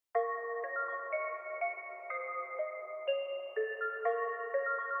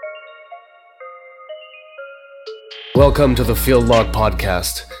Welcome to the Field Log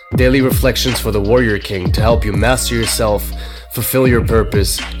Podcast, daily reflections for the Warrior King to help you master yourself, fulfill your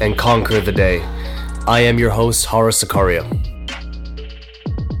purpose, and conquer the day. I am your host, Hara Sakaria.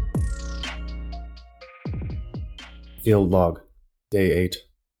 Field Log, Day 8.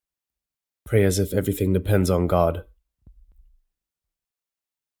 Pray as if everything depends on God.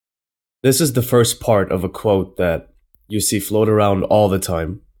 This is the first part of a quote that you see float around all the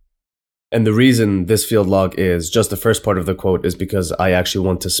time. And the reason this field log is just the first part of the quote is because I actually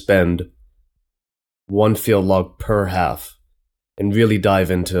want to spend one field log per half and really dive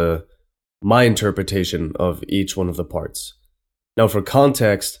into my interpretation of each one of the parts. Now, for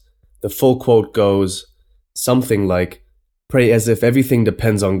context, the full quote goes something like, pray as if everything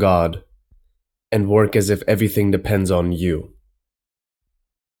depends on God and work as if everything depends on you.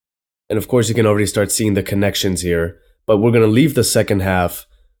 And of course, you can already start seeing the connections here, but we're going to leave the second half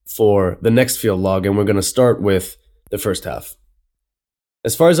for the next field log, and we're going to start with the first half.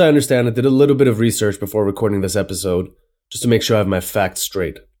 As far as I understand, I did a little bit of research before recording this episode, just to make sure I have my facts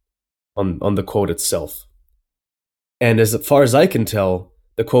straight on the quote itself. And as far as I can tell,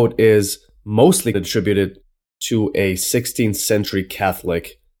 the quote is mostly attributed to a 16th century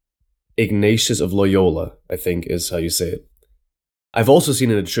Catholic, Ignatius of Loyola, I think is how you say it. I've also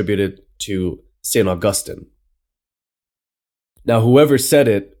seen it attributed to St. Augustine. Now, whoever said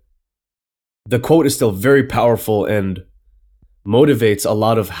it, the quote is still very powerful and motivates a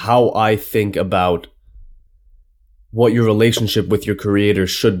lot of how I think about what your relationship with your Creator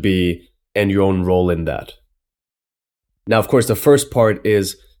should be and your own role in that. Now, of course, the first part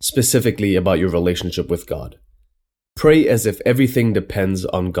is specifically about your relationship with God. Pray as if everything depends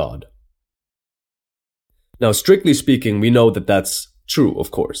on God. Now, strictly speaking, we know that that's true, of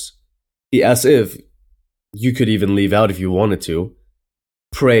course. The as if you could even leave out if you wanted to.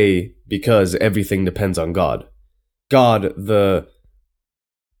 Pray because everything depends on God. God, the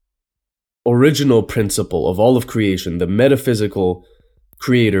original principle of all of creation, the metaphysical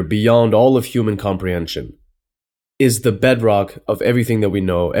creator beyond all of human comprehension, is the bedrock of everything that we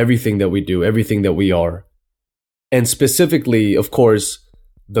know, everything that we do, everything that we are. And specifically, of course,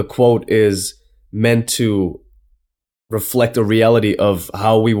 the quote is meant to reflect a reality of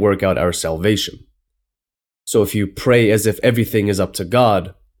how we work out our salvation. So if you pray as if everything is up to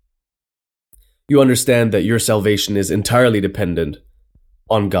God, you understand that your salvation is entirely dependent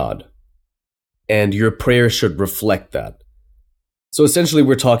on God. And your prayer should reflect that. So essentially,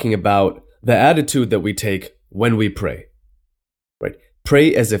 we're talking about the attitude that we take when we pray. Right?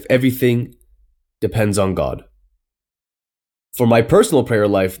 Pray as if everything depends on God. For my personal prayer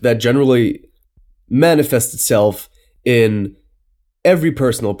life, that generally manifests itself in every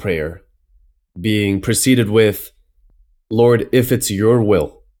personal prayer being preceded with, Lord, if it's your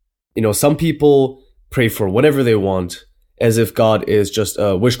will. You know, some people pray for whatever they want as if God is just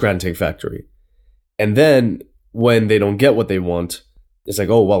a wish-granting factory. And then when they don't get what they want, it's like,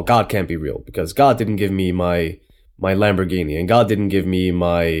 oh, well, God can't be real because God didn't give me my Lamborghini, and God didn't give me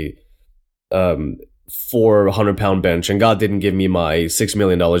my 400-pound bench, and God didn't give me my $6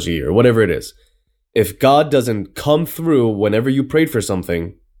 million a year, whatever it is. If God doesn't come through whenever you prayed for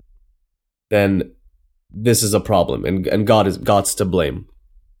something, then this is a problem, and God's to blame.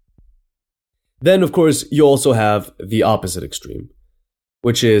 Then, of course, you also have the opposite extreme,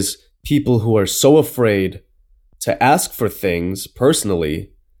 which is people who are so afraid to ask for things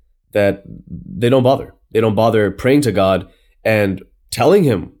personally that they don't bother. They don't bother praying to God and telling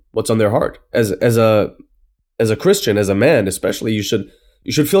Him what's on their heart. As a Christian, as a man especially, you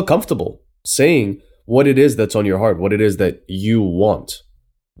should feel comfortable saying what it is that's on your heart, what it is that you want.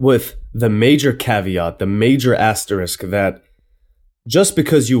 With the major caveat, the major asterisk that just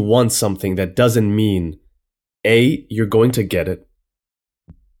because you want something, that doesn't mean A, you're going to get it,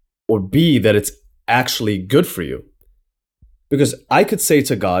 or B, that it's actually good for you. Because I could say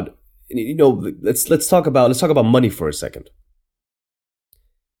to God, you know, let's talk about money for a second.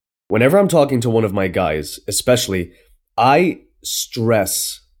 Whenever I'm talking to one of my guys, especially, I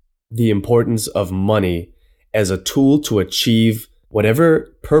stress the importance of money as a tool to achieve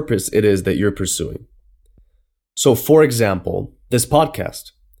whatever purpose it is that you're pursuing. So, for example, this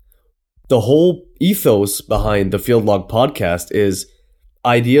podcast. The whole ethos behind the Field Log podcast is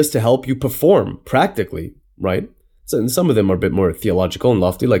ideas to help you perform practically, right? So some of them are a bit more theological and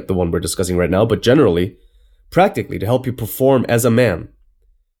lofty, like the one we're discussing right now, but generally, practically, to help you perform as a man,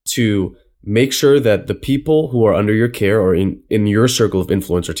 to make sure that the people who are under your care or in your circle of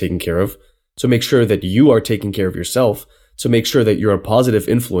influence are taken care of, to make sure that you are taking care of yourself, to make sure that you're a positive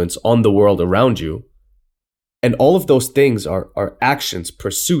influence on the world around you. And all of those things are actions,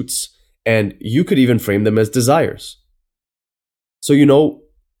 pursuits, and you could even frame them as desires. So,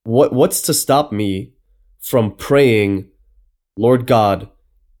 what's to stop me from praying, Lord God,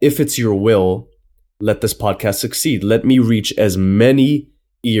 if it's your will, let this podcast succeed. Let me reach as many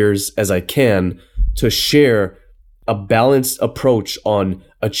ears as I can to share a balanced approach on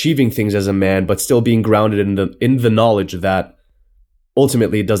achieving things as a man, but still being grounded in the knowledge that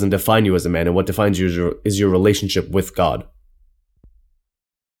ultimately it doesn't define you as a man, and what defines you is your relationship with God.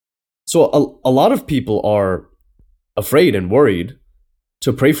 So a lot of people are afraid and worried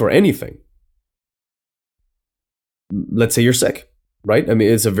to pray for anything. Let's say you're sick, right? I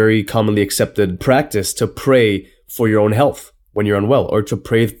mean, it's a very commonly accepted practice to pray for your own health when you're unwell, or to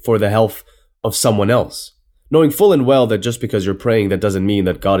pray for the health of someone else, knowing full and well that just because you're praying, that doesn't mean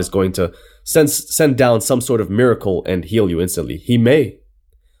that God is going to send down some sort of miracle and heal you instantly. He may.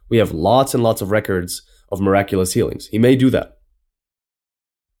 We have lots and lots of records of miraculous healings. He may do that.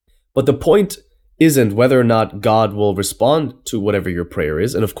 But the point isn't whether or not God will respond to whatever your prayer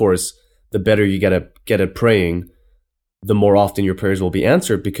is. And of course, the better you get at praying, the more often your prayers will be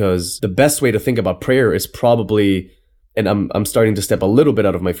answered, because the best way to think about prayer is probably, and I'm starting to step a little bit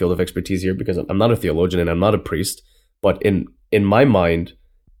out of my field of expertise here because I'm not a theologian and I'm not a priest, but in my mind,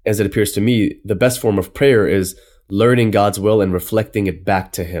 as it appears to me, the best form of prayer is learning God's will and reflecting it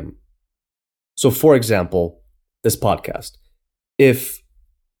back to Him. So for example, this podcast, if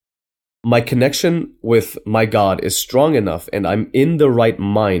my connection with my God is strong enough and I'm in the right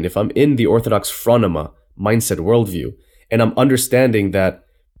mind, if I'm in the Orthodox phronema mindset worldview, and I'm understanding that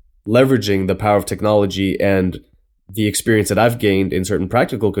leveraging the power of technology and the experience that I've gained in certain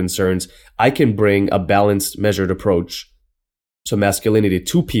practical concerns, I can bring a balanced, measured approach to masculinity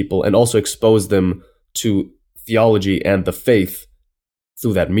to people and also expose them to theology and the faith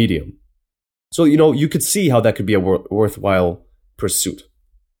through that medium. So, you could see how that could be a worthwhile pursuit.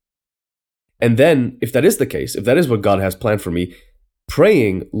 And then, if that is the case, if that is what God has planned for me,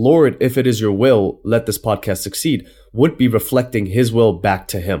 praying, Lord, if it is your will, let this podcast succeed, would be reflecting His will back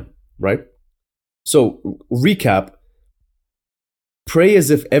to Him, right? So, recap, pray as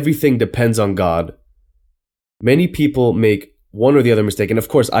if everything depends on God. Many people make one or the other mistake, and of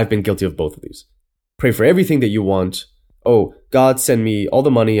course, I've been guilty of both of these. Pray for everything that you want. Oh, God, send me all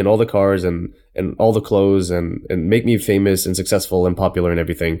the money and all the cars and all the clothes and make me famous and successful and popular and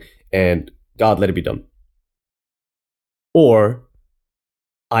everything, and God, let it be done. Or,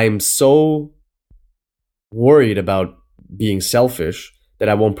 I'm so worried about being selfish that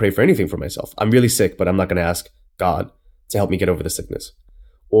I won't pray for anything for myself. I'm really sick, but I'm not going to ask God to help me get over the sickness.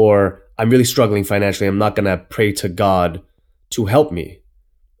 Or, I'm really struggling financially. I'm not going to pray to God to help me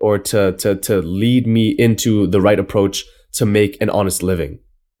or to lead me into the right approach to make an honest living,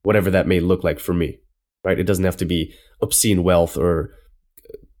 whatever that may look like for me, right? It doesn't have to be obscene wealth or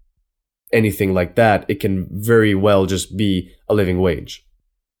anything like that. It can very well just be a living wage.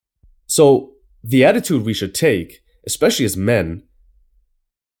 So the attitude we should take, especially as men,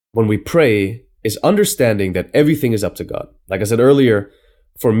 when we pray, is understanding that everything is up to God. Like I said earlier,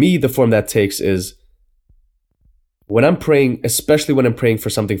 for me, the form that takes is when I'm praying, especially when I'm praying for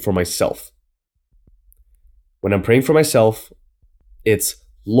something for myself. When I'm praying for myself, it's,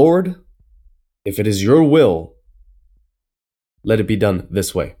 Lord, if it is your will, let it be done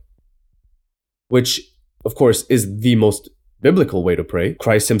this way. Which, of course, is the most biblical way to pray.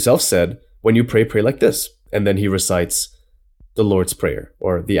 Christ Himself said, when you pray, pray like this. And then He recites the Lord's Prayer,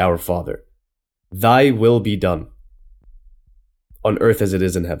 or the Our Father. Thy will be done, on earth as it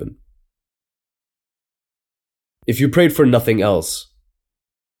is in heaven. If you prayed for nothing else,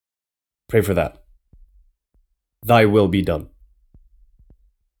 pray for that. Thy will be done.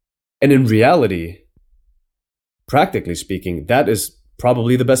 And in reality, practically speaking, that is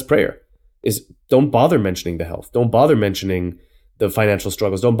probably the best prayer. Is don't bother mentioning the health. Don't bother mentioning the financial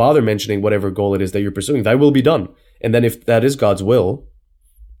struggles. Don't bother mentioning whatever goal it is that you're pursuing. Thy will be done. And then if that is God's will,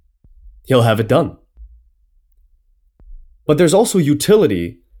 He'll have it done. But there's also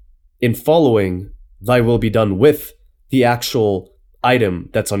utility in following thy will be done with the actual item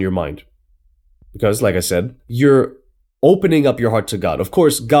that's on your mind. Because, like I said, you're opening up your heart to God. Of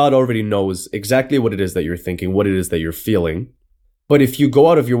course, God already knows exactly what it is that you're thinking, what it is that you're feeling. But if you go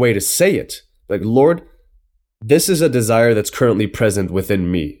out of your way to say it, like, Lord, this is a desire that's currently present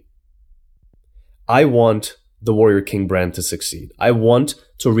within me. I want the Warrior King brand to succeed. I want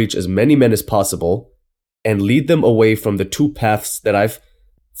to reach as many men as possible and lead them away from the two paths that I've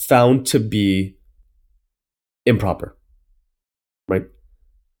found to be improper, right?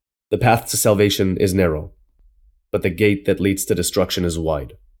 The path to salvation is narrow, but the gate that leads to destruction is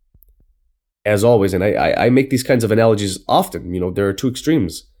wide. As always, and I make these kinds of analogies often, there are two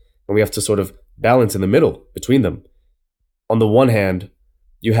extremes, and we have to sort of balance in the middle between them. on the one hand,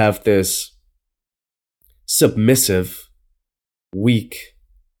 you have this submissive, weak,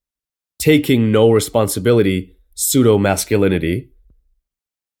 taking no responsibility pseudo-masculinity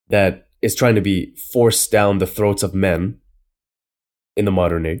that is trying to be forced down the throats of men in the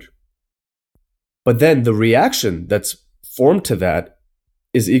modern age. But then the reaction that's formed to that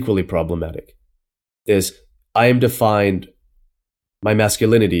is equally problematic. My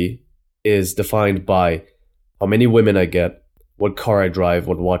masculinity is defined by how many women I get, what car I drive,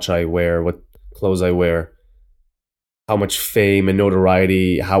 what watch I wear, what clothes I wear, how much fame and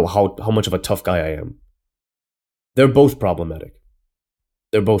notoriety, how much of a tough guy I am. They're both problematic.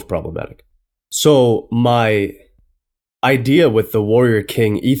 So my idea with the warrior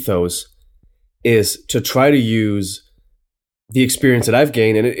king ethos is to try to use the experience that I've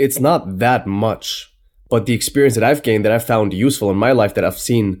gained, and it's not that much, but the experience that I've gained that I've found useful in my life that I've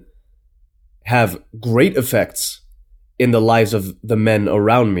seen have great effects in the lives of the men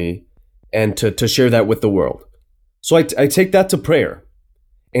around me, and to share that with the world. So I take that to prayer,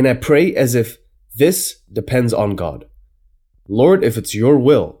 and I pray as if this depends on God. Lord, if it's your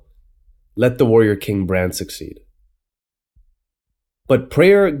will, let the warrior king brand succeed. But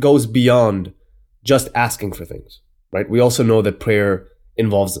prayer goes beyond just asking for things, right? We also know that prayer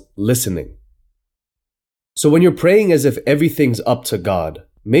involves listening. So when you're praying as if everything's up to God,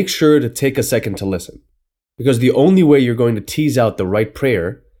 make sure to take a second to listen. Because the only way you're going to tease out the right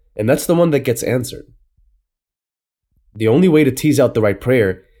prayer, and that's the one that gets answered. The only way to tease out the right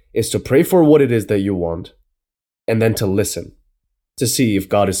prayer is to pray for what it is that you want, and then to listen, to see if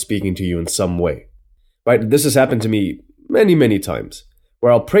God is speaking to you in some way. Right? This has happened to me many, many times,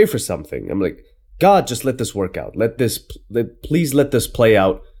 where I'll pray for something. I'm like, God, just let this work out. Please let this play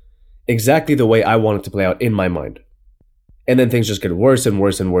out exactly the way I want it to play out in my mind. And then things just get worse and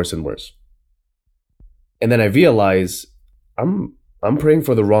worse and worse and worse. And then I realize I'm praying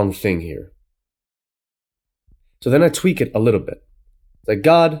for the wrong thing here. So then I tweak it a little bit. It's like,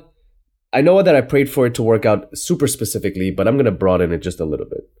 God, I know that I prayed for it to work out super specifically, but I'm going to broaden it just a little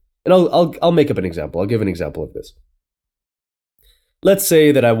bit. And I'll make up an example. I'll give an example of this. Let's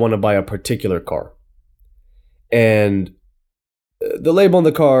say that I want to buy a particular car. And the label on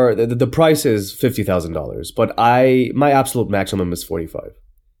the car, the price is $50,000, but my absolute maximum is $45,000.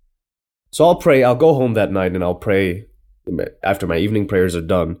 So I'll pray, I'll go home that night and I'll pray, after my evening prayers are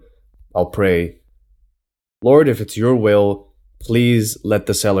done, I'll pray, Lord, if it's your will, please let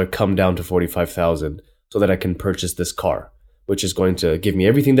the seller come down to $45,000 so that I can purchase this car, which is going to give me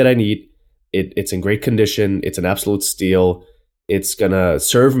everything that I need. It's in great condition. It's an absolute steal. It's going to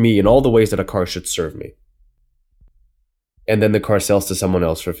serve me in all the ways that a car should serve me. And then the car sells to someone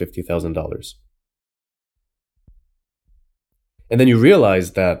else for $50,000. And then you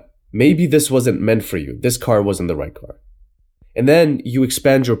realize that maybe this wasn't meant for you. This car wasn't the right car. And then you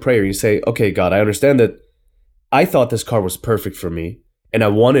expand your prayer. You say, okay, God, I understand that I thought this car was perfect for me and I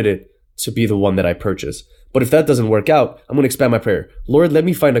wanted it to be the one that I purchased. But if that doesn't work out, I'm going to expand my prayer. Lord, let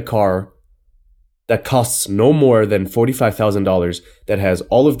me find a car that costs no more than $45,000 that has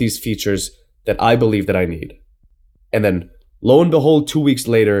all of these features that I believe that I need. And then lo and behold, 2 weeks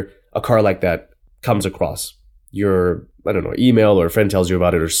later, a car like that comes across your, email, or a friend tells you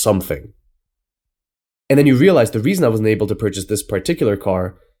about it or something. And then you realize the reason I wasn't able to purchase this particular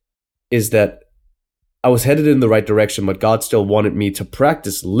car is that I was headed in the right direction, but God still wanted me to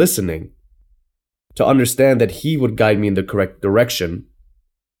practice listening, to understand that He would guide me in the correct direction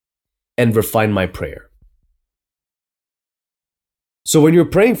and refine my prayer. So when you're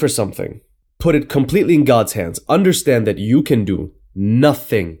praying for something, put it completely in God's hands. Understand that you can do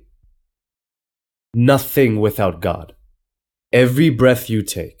nothing without God. Every breath you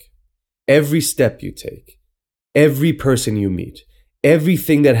take, every step you take, every person you meet,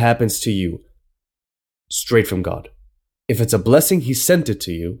 everything that happens to you, straight from God. If it's a blessing, He sent it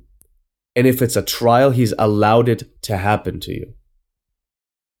to you. And if it's a trial, He's allowed it to happen to you.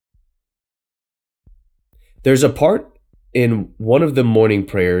 There's a part in one of the morning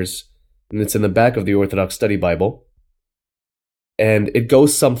prayers, and it's in the back of the Orthodox Study Bible, and it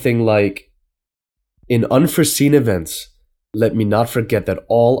goes something like, in unforeseen events, let me not forget that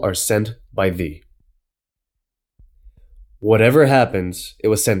all are sent by Thee. Whatever happens, it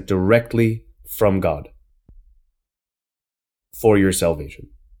was sent directly from God for your salvation.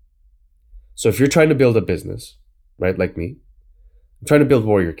 So if you're trying to build a business, right, like me, I'm trying to build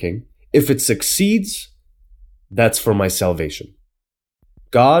Warrior King. If it succeeds, that's for my salvation.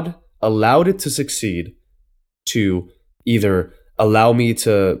 God allowed it to succeed to either allow me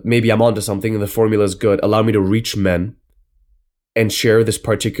to, maybe I'm onto something and the formula is good, allow me to reach men and share this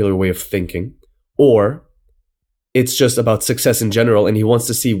particular way of thinking, or It's just about success in general, and he wants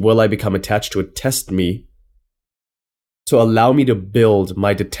to see, will I become attached to it, test me, to allow me to build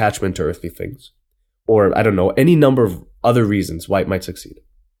my detachment to earthly things. Or, I don't know, any number of other reasons why it might succeed.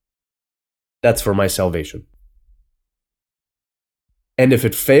 That's for my salvation. And if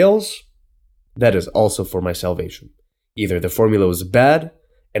it fails, that is also for my salvation. Either the formula was bad,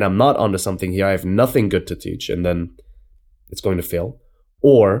 and I'm not onto something here, I have nothing good to teach, and then it's going to fail.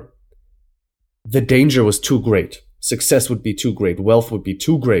 Or the danger was too great. Success would be too great. Wealth would be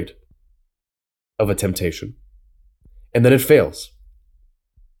too great of a temptation. And then it fails.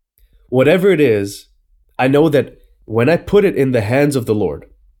 Whatever it is, I know that when I put it in the hands of the Lord,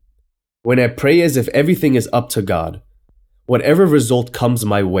 when I pray as if everything is up to God, whatever result comes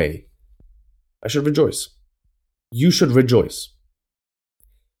my way, I should rejoice. You should rejoice.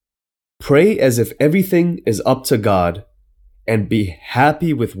 Pray as if everything is up to God and be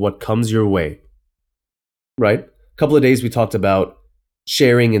happy with what comes your way. Right? A couple of days we talked about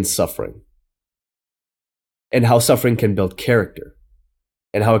sharing in suffering and how suffering can build character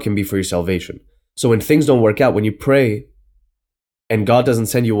and how it can be for your salvation. So when things don't work out, when you pray and God doesn't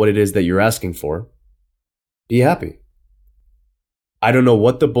send you what it is that you're asking for, be happy. I don't know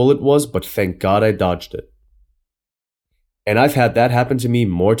what the bullet was, but thank God I dodged it. And I've had that happen to me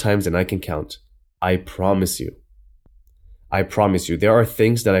more times than I can count. I promise you. I promise you, there are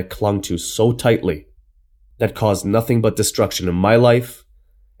things that I clung to so tightly that caused nothing but destruction in my life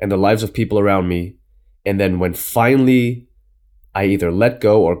and the lives of people around me. And then when finally I either let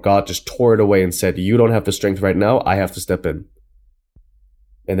go or God just tore it away and said, you don't have the strength right now, I have to step in.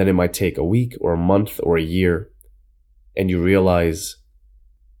 And then it might take a week or a month or a year. And you realize,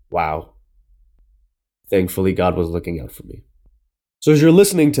 wow, thankfully God was looking out for me. So as you're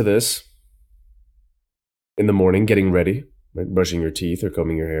listening to this in the morning, getting ready, right, brushing your teeth or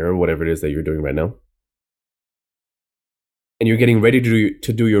combing your hair or whatever it is that you're doing right now, and you're getting ready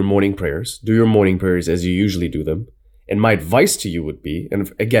to do your morning prayers, do your morning prayers as you usually do them. And my advice to you would be,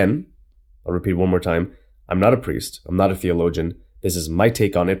 and again, I'll repeat one more time, I'm not a priest, I'm not a theologian, this is my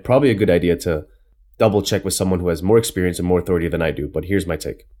take on it. Probably a good idea to double check with someone who has more experience and more authority than I do, but here's my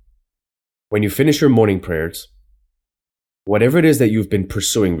take. When you finish your morning prayers, whatever it is that you've been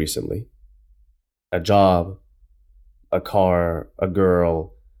pursuing recently, a job, a car, a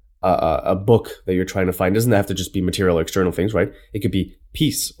girl, a book that you're trying to find, doesn't have to just be material or external things, right? It could be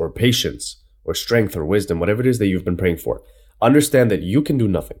peace or patience or strength or wisdom, whatever it is that you've been praying for. Understand that you can do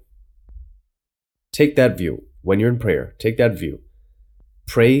nothing. Take that view. When you're in prayer, take that view.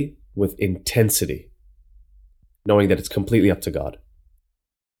 Pray with intensity, knowing that it's completely up to God.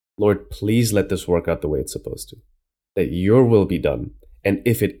 Lord, please let this work out the way it's supposed to. That your will be done. And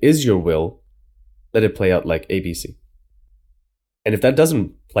if it is your will, let it play out like ABC. And if that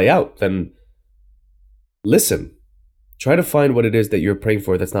doesn't play out, then listen. Try to find what it is that you're praying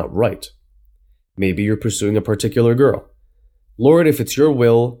for that's not right. Maybe you're pursuing a particular girl. Lord, if it's your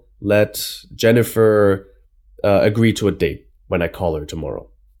will, let Jennifer agree to a date when I call her tomorrow.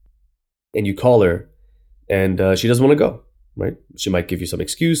 And you call her and she doesn't want to go, right? She might give you some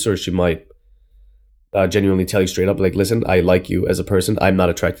excuse, or she might genuinely tell you straight up, like, listen, I like you as a person. I'm not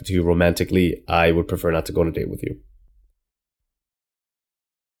attracted to you romantically. I would prefer not to go on a date with you.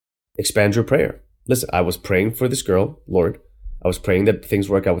 Expand your prayer. Listen, I was praying for this girl, Lord. I was praying that things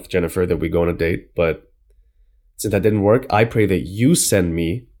work out with Jennifer, that we go on a date. But since that didn't work, I pray that you send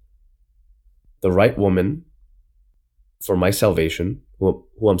me the right woman for my salvation, who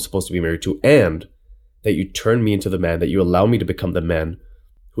I'm supposed to be married to, and that you turn me into the man, that you allow me to become the man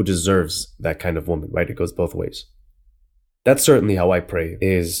who deserves that kind of woman, right? It goes both ways. That's certainly how I pray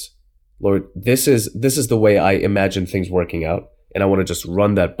is, Lord, this is the way I imagine things working out. And I want to just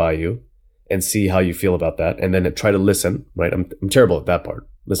run that by you and see how you feel about that. And then try to listen, right? I'm terrible at that part,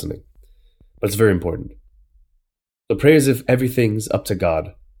 listening. But it's very important. So pray as if everything's up to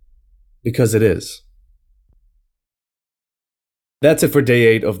God, because it is. That's it for day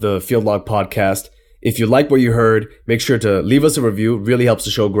 8 of the Field Log podcast. If you like what you heard, make sure to leave us a review. It really helps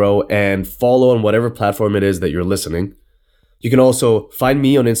the show grow, and follow on whatever platform it is that you're listening. You can also find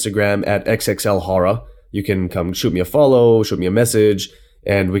me on Instagram at XXLHara. You can come shoot me a follow, shoot me a message,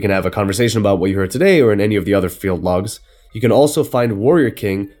 and we can have a conversation about what you heard today or in any of the other field logs. You can also find Warrior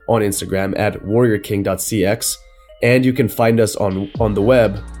King on Instagram at warriorking.cx, and you can find us on the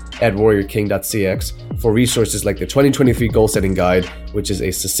web at warriorking.cx for resources like the 2023 Goal Setting Guide, which is a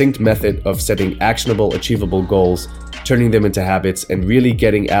succinct method of setting actionable, achievable goals, turning them into habits, and really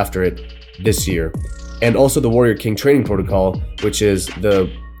getting after it this year. And also the Warrior King Training Protocol, which is the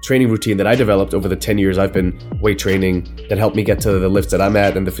training routine that I developed over the 10 years I've been weight training that helped me get to the lifts that I'm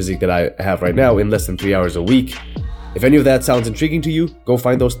at and the physique that I have right now in less than 3 hours a week. If any of that sounds intriguing to you, go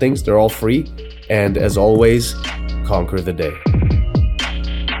find those things. They're all free. And as always, conquer the day.